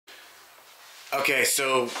Okay,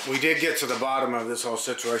 so we did get to the bottom of this whole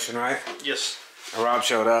situation, right? Yes. Rob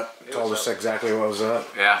showed up, told us exactly what was up.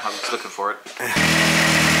 Yeah, I was looking for it. Oh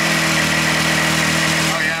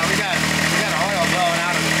yeah, we got oil blowing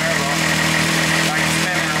out of the turbo, like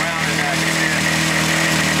spinning around in that.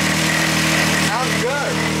 Sounds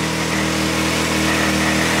good.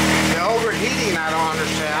 The overheating, I don't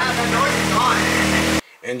understand. Yeah, that noise is on.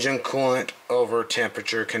 Engine coolant over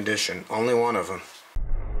temperature condition, only one of them.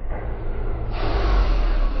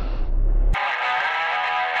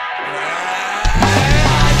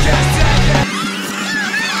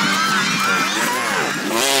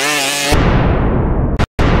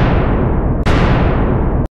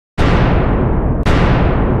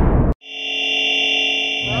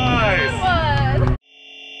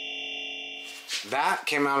 That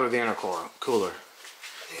came out of the intercooler.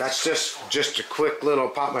 That's just a quick little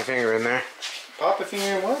pop my finger in there. Pop a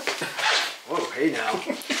finger in what? Whoa, hey now.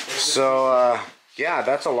 So, yeah,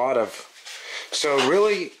 that's a lot of... So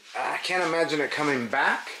really, I can't imagine it coming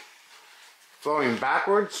back, flowing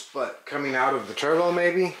backwards, but coming out of the turbo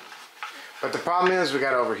maybe. But the problem is we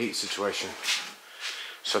got an overheat situation.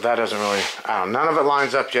 So that doesn't really, I don't know, none of it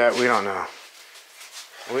lines up yet. We don't know.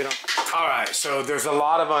 We don't. All right, so there's a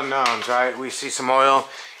lot of unknowns, right? We see some oil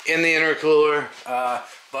in the intercooler,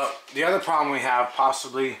 but the other problem we have,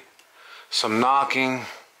 possibly some knocking.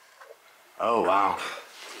 Oh, wow.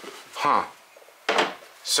 Huh.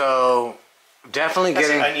 So definitely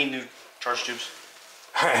getting... I need new charge tubes.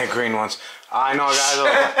 Green ones. I know a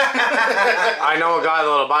guy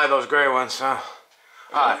that'll buy those gray ones. All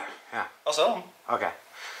right, yeah. I'll sell them. Okay.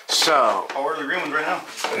 So I'll order the green ones right now.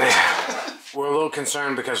 we're a little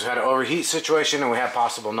concerned because we had an overheat situation and we had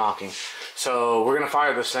possible knocking. So we're gonna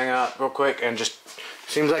fire this thing up real quick, and just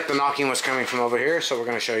seems like the knocking was coming from over here, so we're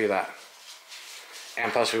gonna show you that.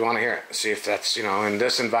 And plus we want to hear it, see if that's, you know, in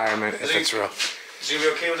this environment, if it's real. Is it gonna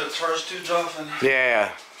be okay with the charge tubes off? And...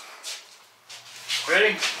 Yeah.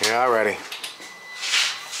 Ready? Yeah, ready.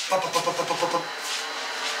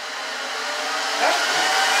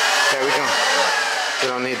 There we go. We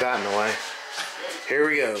don't need that in the way. Here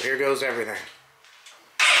we go. Here goes everything.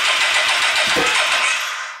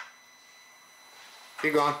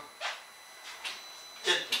 Keep going.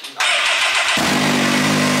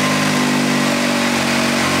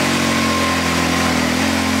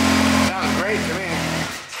 Sounds great to me.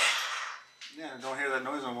 Yeah, don't hear that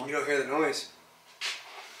noise no more. You don't hear the noise.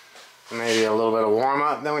 Maybe a little bit of warm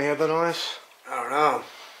up, then we hear the noise. I don't know.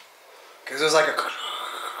 Because it was like a...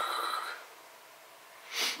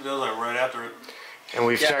 It was like right after it. And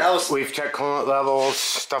we've checked coolant levels,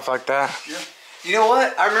 stuff like that. Yeah. You know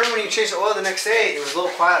what? I remember when you changed the oil the next day, it was a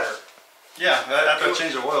little quieter. Yeah, after I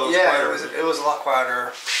changed the oil, it was quieter. It was a lot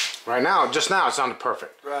quieter. Right now, just now, it sounded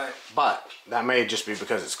perfect. Right. But that may just be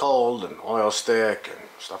because it's cold and oil's thick and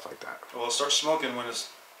stuff like that. Well, it starts smoking when it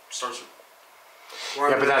starts...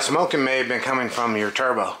 Yeah, but that smoking may have been coming from your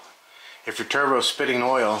turbo. If your turbo's spitting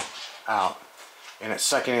oil out and it's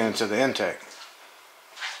sucking it into the intake.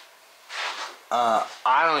 I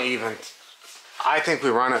think we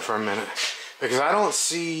run it for a minute because I don't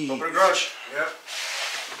see... Open the garage. Yep.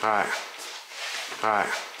 Alright.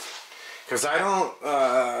 Alright. Because I don't...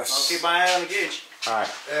 I'll keep my eye on the gauge.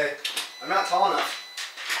 Alright. Hey, I'm not tall enough.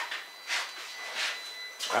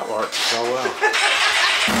 That worked so well.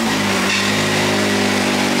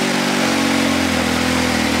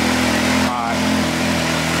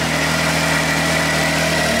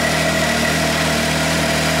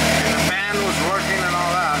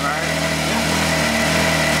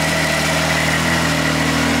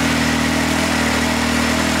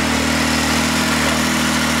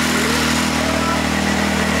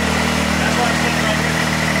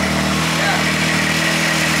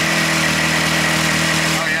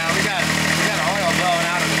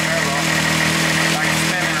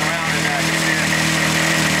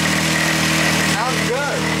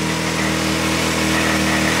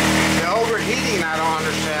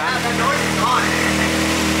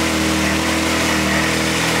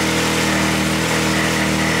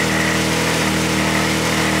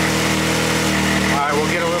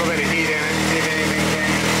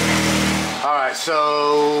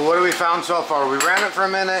 So what have we found so far? We ran it for a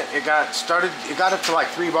minute. It got up to like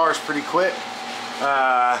 3 bars pretty quick.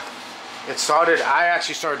 It started, I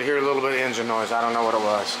actually started to hear a little bit of engine noise. I don't know what it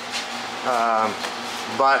was.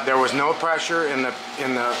 But there was no pressure in the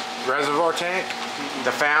reservoir tank.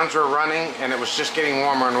 The fans were running and it was just getting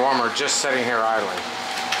warmer and warmer just sitting here idling.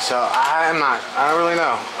 So I don't really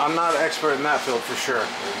know. I'm not an expert in that field for sure.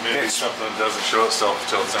 Maybe something doesn't show itself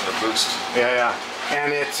until it's in the boost. Yeah.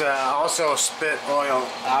 And it also spit oil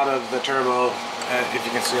out of the turbo, if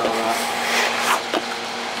you can see all that.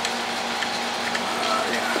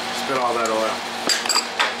 Yeah, spit all that oil.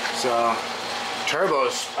 So,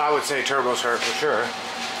 turbos, I would say turbos hurt for sure,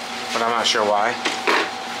 but I'm not sure why.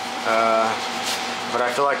 But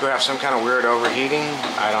I feel like we have some kind of weird overheating.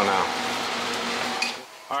 I don't know.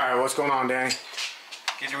 All right, what's going on, Danny?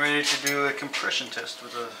 Getting ready to do a compression test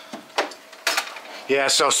with a... Yeah,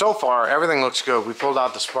 so far everything looks good. We pulled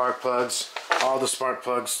out the spark plugs. All the spark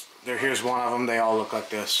plugs. Here's one of them. They all look like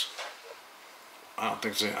this. I don't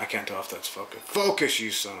think so. I can't tell if that's focus. Focus,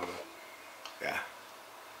 you son of a... Yeah.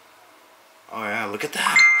 Oh yeah, look at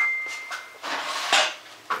that.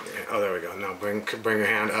 Oh, there we go. Now bring your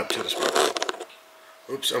hand up to the spark plug.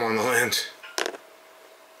 Oops, I'm on the lens.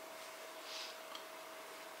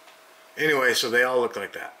 Anyway, so they all look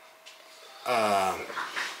like that.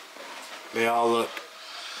 They all look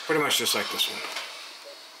pretty much just like this one.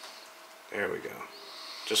 There we go.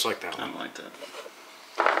 Just like that one. I don't like that.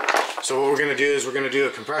 So what we're going to do is we're going to do a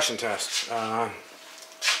compression test.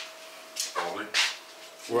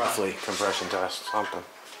 Roughly compression test, something.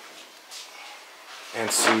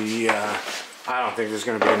 And see, I don't think there's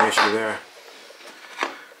going to be an issue there.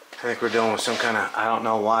 I think we're dealing with some kind of, I don't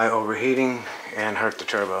know why, overheating and hurt the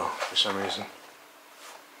turbo for some reason.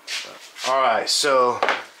 Alright, so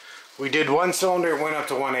we did one cylinder, it went up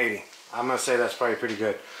to 180. I'm going to say that's probably pretty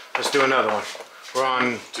good. Let's do another one. We're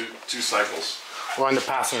on two cycles. We're on the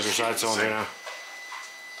passenger side cylinder now.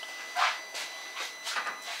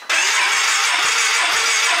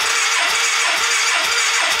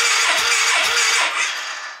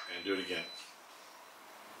 And do it again.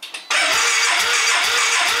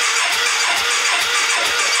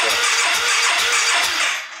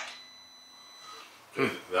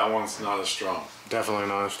 That one's not as strong. Definitely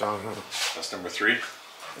not as strong. That's number 3.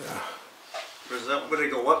 Yeah. What did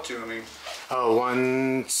it go up to? I mean... Oh,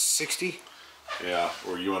 160? Yeah,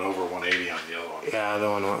 or you went over 180 on the other one. Yeah, the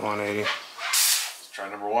one went 180. Let's try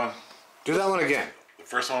number 1. Do that one again. The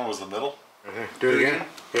first one was the middle. Do it again?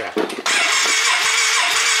 Yeah.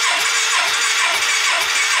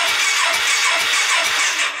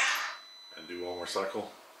 And do one more cycle.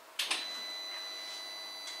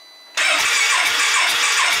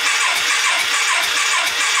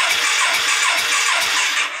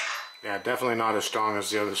 Yeah, definitely not as strong as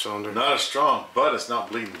the other cylinder. Not as strong, but it's not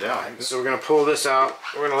bleeding down. So we're going to pull this out.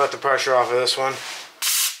 We're going to let the pressure off of this one.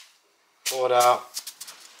 Pull it out.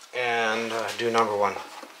 And do number 1.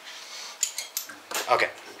 Okay,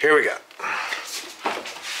 here we go.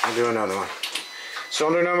 I'll do another one.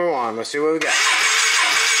 Cylinder number 1. Let's see what we got.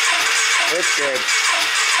 It's good.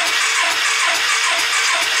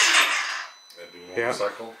 And do one more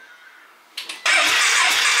cycle.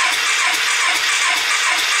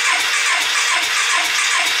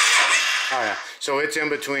 Oh yeah, so it's in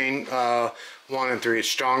between 1 and 3. It's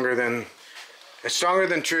stronger than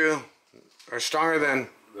true, or stronger than.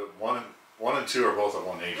 The one and 2 are both at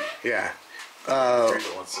 180. Yeah. 3 to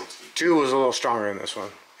 160. 2 was a little stronger than this one.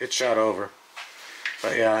 It shot over,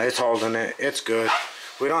 but yeah, it's holding it. It's good.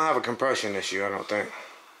 We don't have a compression issue, I don't think.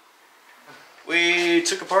 We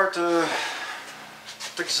took apart the...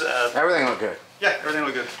 Everything looked good. Yeah, everything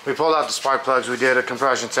looked good. We pulled out the spark plugs. We did a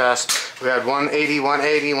compression test. We had 180,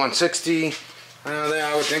 180, 160.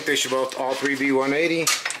 I would think they should all 3 be 180.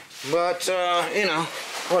 But, you know,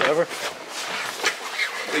 whatever.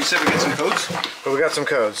 But you said we got some codes? But we got some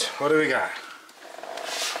codes. What do we got?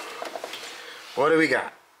 What do we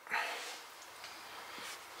got?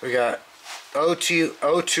 We got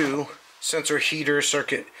O2 sensor heater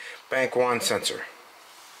circuit bank 1 sensor.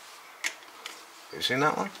 You seen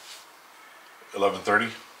that one?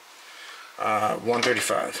 1130.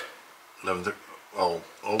 135. 1130. Oh,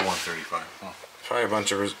 135. Huh. Probably a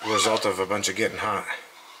bunch of result of a bunch of getting hot.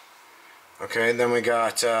 Okay, then we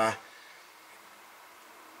got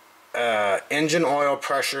engine oil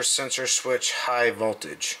pressure sensor switch high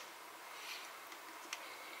voltage.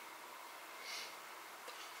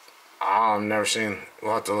 Oh, I've never seen.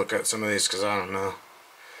 We'll have to look at some of these because I don't know.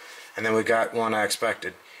 And then we got one I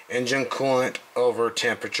expected. Engine coolant over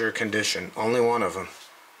temperature condition. Only one of them.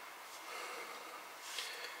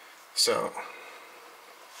 So,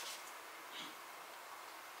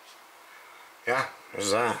 yeah,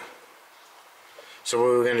 there's that. So what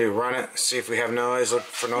are we going to do? Run it? See if we have noise? Look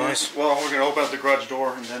for noise? Yeah. Well, we're going to open up the garage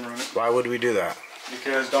door and then run it. Why would we do that?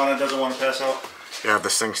 Because Donna doesn't want to pass out. Yeah,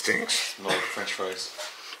 this thing stinks. No French fries.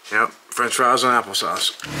 Yep, French fries and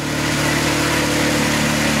applesauce.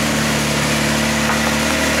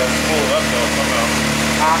 Let's pull it up though somehow.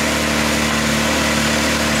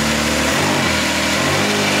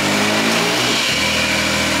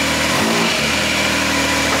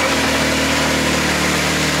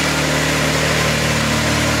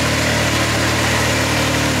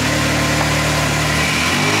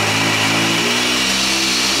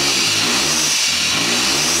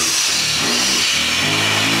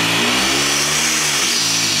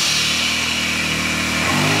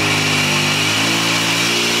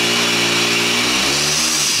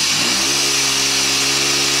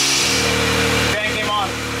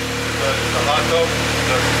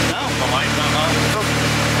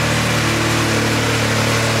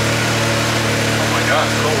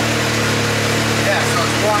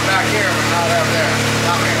 back here, but not up there.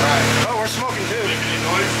 Okay, right. Oh, we're smoking too. Any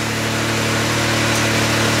noise?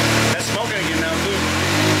 That's smoking again now too.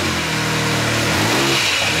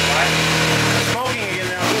 What? Smoking again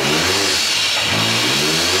now too.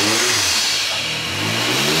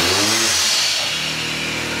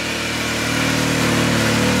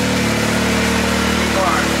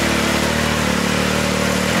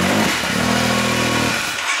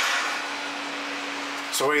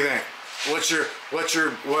 So what do you think?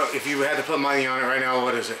 What if you had to put money on it right now,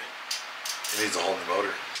 what is it? It needs a whole new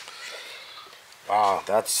motor. Wow,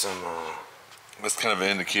 that's some, That's kind of an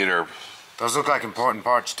indicator. those look like important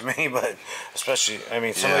parts to me, but especially, I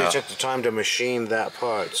mean, somebody Yeah. took the time to machine that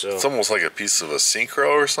part, so. It's almost like a piece of a synchro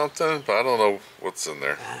or something, but I don't know what's in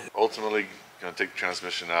there. Ultimately, gonna take the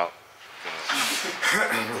transmission out.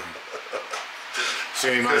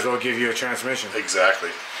 So you might as well give you a transmission.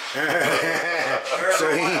 Exactly. So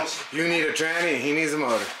you need a tranny, he needs a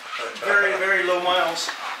motor. Very, very low miles.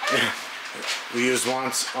 We used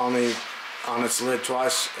once, only on its lid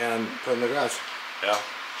twice, and put in the garage. Yeah.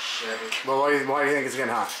 But why do you think it's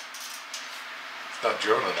getting hot? It's not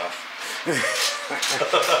driven enough.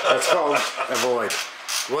 That's called avoid.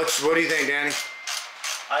 What do you think, Danny?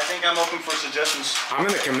 I think I'm open for suggestions. I'm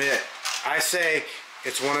gonna commit. I say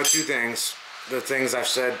it's one of two things. The things I've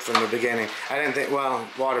said from the beginning. I didn't think, well,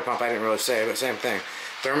 water pump I didn't really say, but same thing.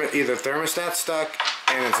 Either thermostat's stuck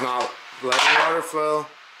and it's not letting water flow,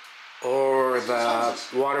 or the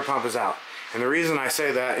water pump is out. And the reason I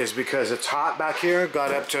say that is because it's hot back here,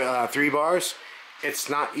 got up to 3 bars. It's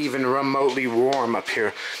not even remotely warm up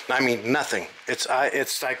here. I mean, nothing. It's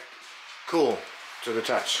like cool to the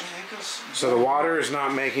touch. So the water is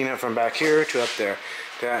not making it from back here to up there.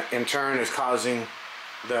 That in turn is causing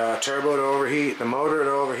the turbo to overheat, the motor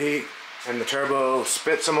to overheat, and the turbo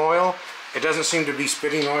spit some oil. It doesn't seem to be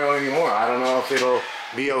spitting oil anymore. I don't know if it'll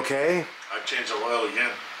be okay. I've changed the oil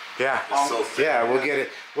again. Yeah, It's so thin. yeah, we'll get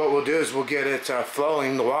it. What we'll do is we'll get it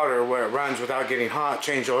flowing, the water where it runs without getting hot,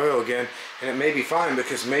 change the oil again, and it may be fine,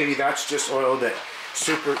 because maybe that's just oil that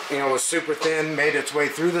was super thin, made its way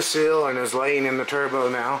through the seal and is laying in the turbo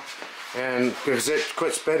now, and because it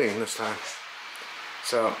quit spitting this time.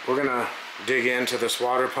 So we're gonna dig into this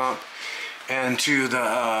water pump and to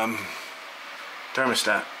the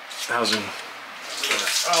thermostat housing.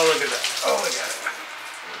 Oh, look at that. Oh, look at it.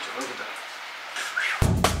 Look at that.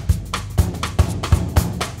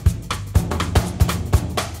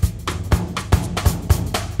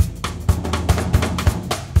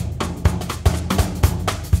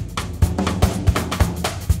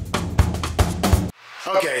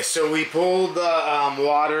 Okay, so we pulled the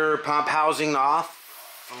water pump housing off.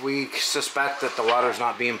 We suspect that the water's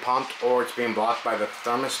not being pumped, or it's being blocked by the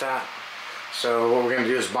thermostat. So what we're going to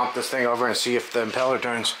do is bump this thing over and see if the impeller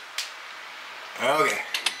turns. Okay.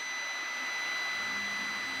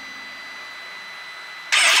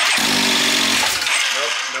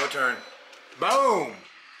 Nope, no turn. Boom!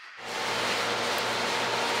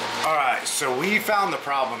 Alright, so we found the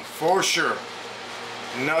problem for sure.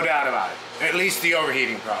 No doubt about it. At least the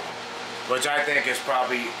overheating problem, which I think is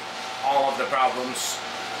probably all of the problems.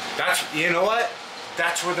 You know what?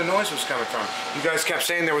 That's where the noise was coming from. You guys kept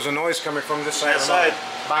saying there was a noise coming from this side. That side.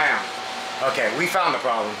 Bam. Okay, we found the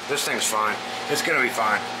problem. This thing's fine. It's gonna be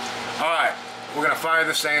fine. All right, we're gonna fire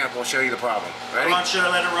this thing up. We'll show you the problem. Ready? Come on, should I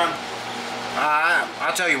let it run?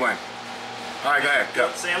 I'll tell you when. All right, go ahead.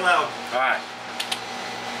 Go. Say it loud. All right.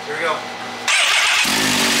 Here we go.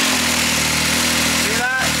 See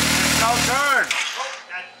that? It's no turn. Oh,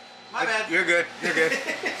 my bad. You're good. You're good.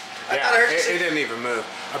 Yeah, it didn't even move.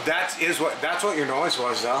 That's what your noise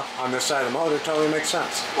was, though. On this side of the motor, totally makes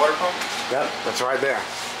sense. Water pump? Yep, that's right there.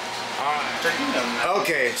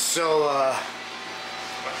 Okay, so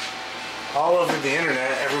all over the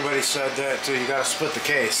internet, everybody said that you got to split the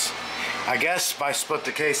case. I guess by split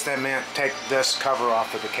the case, that meant take this cover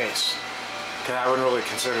off of the case. Because I wouldn't really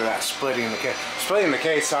consider that splitting the case. Splitting the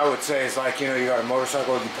case, I would say, is like, you got a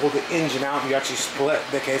motorcycle, you pull the engine out, you actually split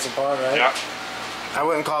the case apart, right? Yeah. I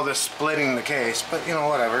wouldn't call this splitting the case, but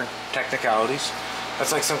whatever. Technicalities.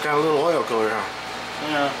 That's like some kind of little oil cooler, huh?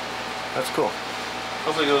 Yeah. That's cool.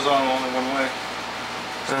 Hopefully it goes on only one way.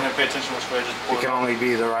 So I have to pay attention which way, just pull It can only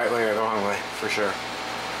be the right way or the wrong way, for sure.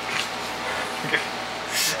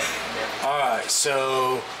 Alright,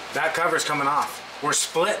 so that cover's coming off. We're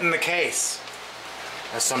splitting the case.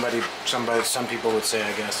 As some people would say,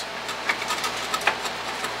 I guess.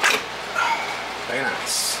 Very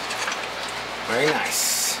nice. Very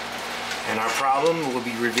nice. And our problem will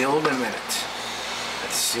be revealed in a minute.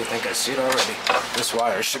 Let's see, I think I see it already. This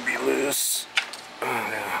wire should be loose. Oh,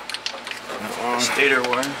 yeah. Stator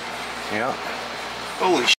wire. Yeah.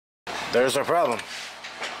 Holy there's our problem.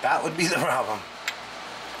 That would be the problem.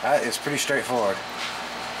 That is pretty straightforward.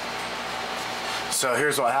 So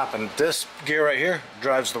here's what happened. This gear right here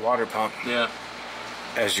drives the water pump. Yeah.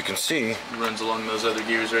 As you can see. It runs along those other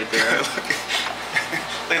gears right there.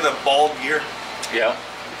 Look at the ball gear. Yeah.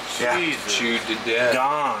 Yeah. Jesus. Chewed to death.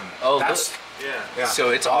 Gone. Oh, that's yeah. So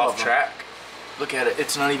it's all off track. Look at it.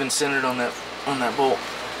 It's not even centered on that bolt.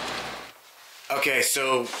 Okay,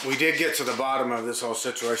 so we did get to the bottom of this whole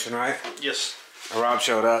situation, right? Yes. Rob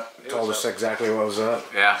showed up, told us exactly what was up.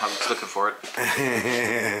 Yeah, I was looking for it.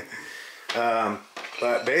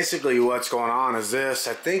 But basically what's going on is this.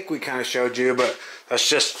 I think we kind of showed you, but let's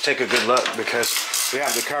just take a good look because we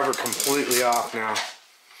have the cover completely off now.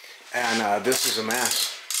 And this is a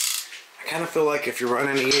mess. I kind of feel like if you're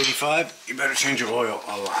running E85, you better change your oil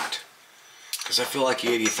a lot. Because I feel like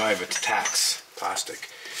E85 attacks plastic.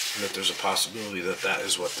 And that there's a possibility that that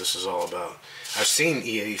is what this is all about. I've seen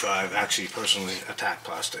E85 actually personally attack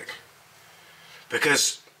plastic.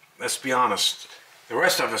 Because, let's be honest, the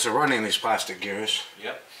rest of us are running these plastic gears.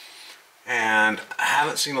 Yep. And I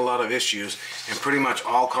haven't seen a lot of issues, and pretty much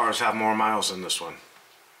all cars have more miles than this one.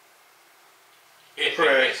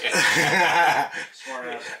 Correct. Smart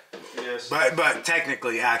ass. Yes. But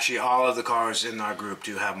technically, actually, all of the cars in our group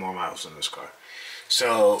do have more miles than this car.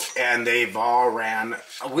 So, and they've all ran,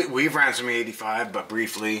 we've ran some E85, but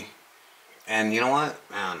briefly. And you know what?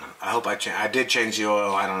 Man, I hope I did change the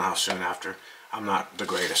oil, I don't know how soon after. I'm not the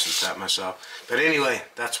greatest at that myself. But anyway,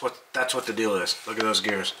 that's what the deal is. Look at those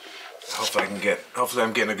gears. Hopefully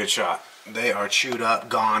I'm getting a good shot. They are chewed up,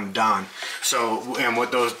 gone, done. So, and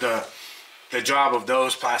what the job of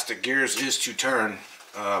those plastic gears is to turn,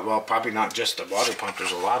 well, probably not just the water pump,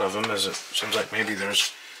 there's a lot of them, as it seems like maybe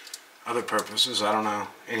there's other purposes, I don't know.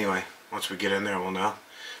 Anyway, once we get in there, we'll know.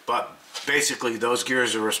 But basically, those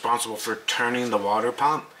gears are responsible for turning the water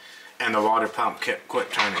pump, and the water pump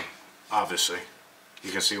quit turning, obviously.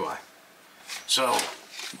 You can see why. So,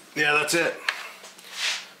 yeah, that's it.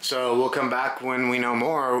 So we'll come back when we know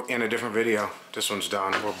more in a different video. This one's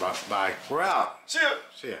done. We're bye. We're out. See ya.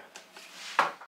 See ya.